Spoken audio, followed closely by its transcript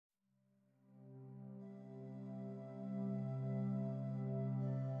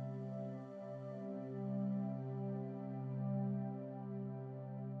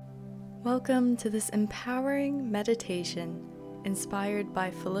Welcome to this empowering meditation inspired by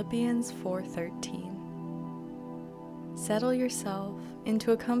Philippians 4:13. Settle yourself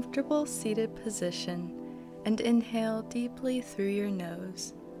into a comfortable seated position and inhale deeply through your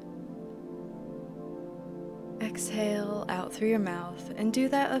nose. Exhale out through your mouth and do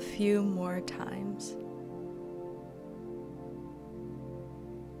that a few more times.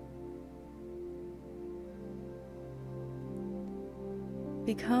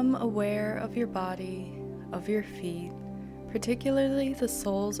 Become aware of your body, of your feet, particularly the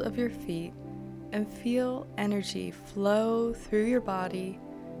soles of your feet, and feel energy flow through your body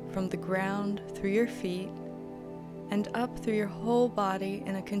from the ground through your feet and up through your whole body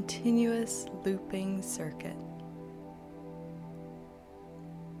in a continuous looping circuit.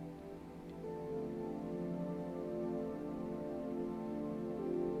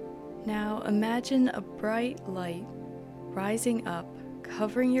 Now imagine a bright light rising up,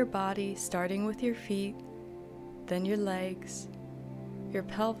 covering your body, starting with your feet, then your legs, your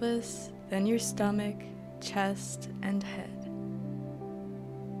pelvis, then your stomach, chest, and head.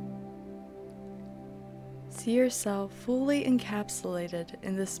 See yourself fully encapsulated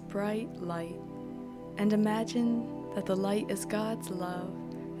in this bright light, and imagine that the light is God's love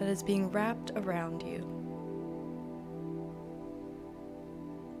that is being wrapped around you.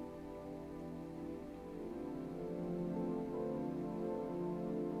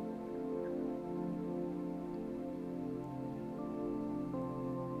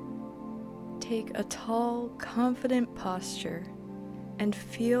 Take a tall, confident posture and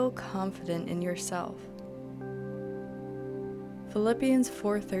feel confident in yourself. Philippians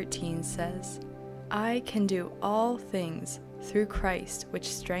 4:13 says, "I can do all things through Christ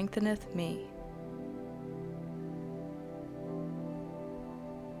which strengtheneth me."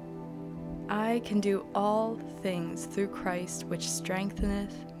 I can do all things through Christ which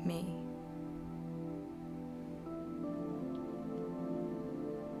strengtheneth me.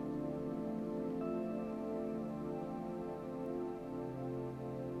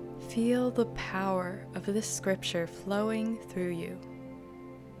 Feel the power of this scripture flowing through you.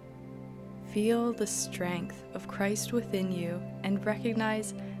 Feel the strength of Christ within you and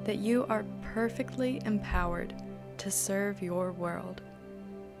recognize that you are perfectly empowered to serve your world.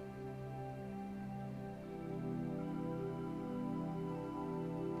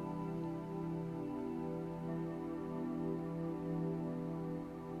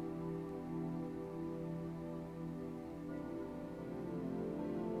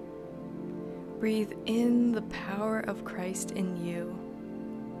 Breathe in the power of Christ in you.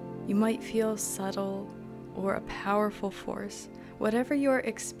 You might feel subtle or a powerful force. Whatever you're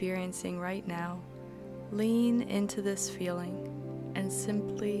experiencing right now, lean into this feeling and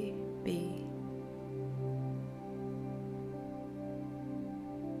simply be.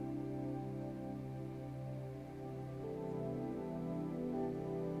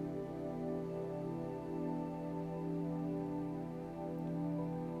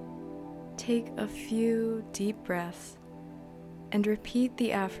 Take a few deep breaths and repeat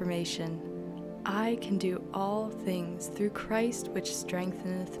the affirmation, "I can do all things through Christ which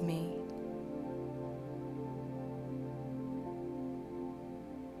strengtheneth me."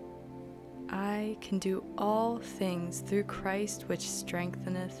 I can do all things through Christ which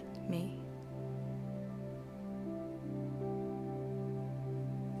strengtheneth me.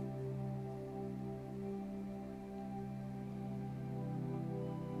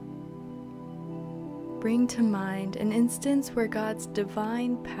 Bring to mind an instance where God's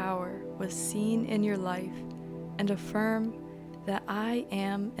divine power was seen in your life and affirm that I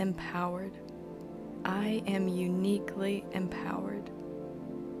am empowered. I am uniquely empowered.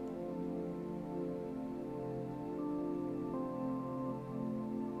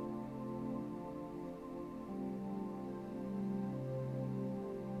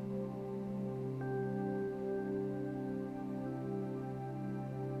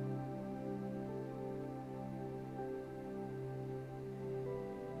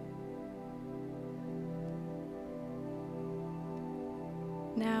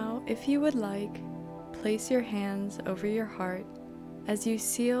 Now, if you would like, place your hands over your heart as you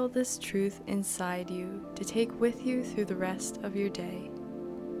seal this truth inside you to take with you through the rest of your day.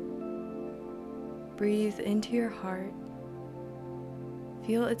 Breathe into your heart.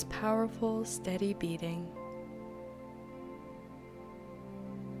 Feel its powerful, steady beating.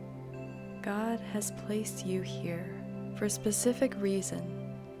 God has placed you here for a specific reason,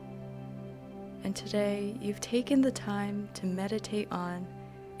 and today you've taken the time to meditate on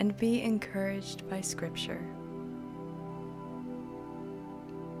and be encouraged by Scripture.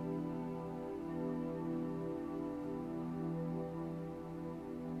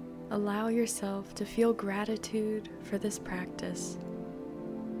 Allow yourself to feel gratitude for this practice.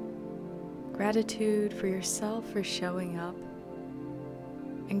 Gratitude for yourself for showing up,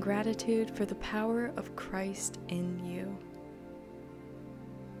 and gratitude for the power of Christ in you.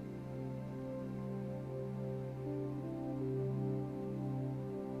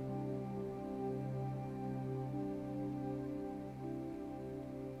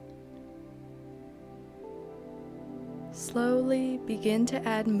 Slowly begin to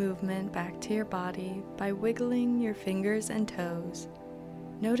add movement back to your body by wiggling your fingers and toes,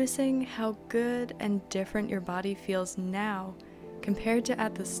 noticing how good and different your body feels now compared to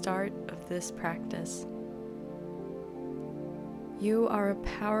at the start of this practice. You are a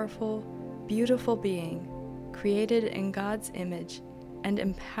powerful, beautiful being, created in God's image and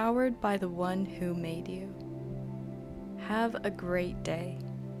empowered by the one who made you. Have a great day.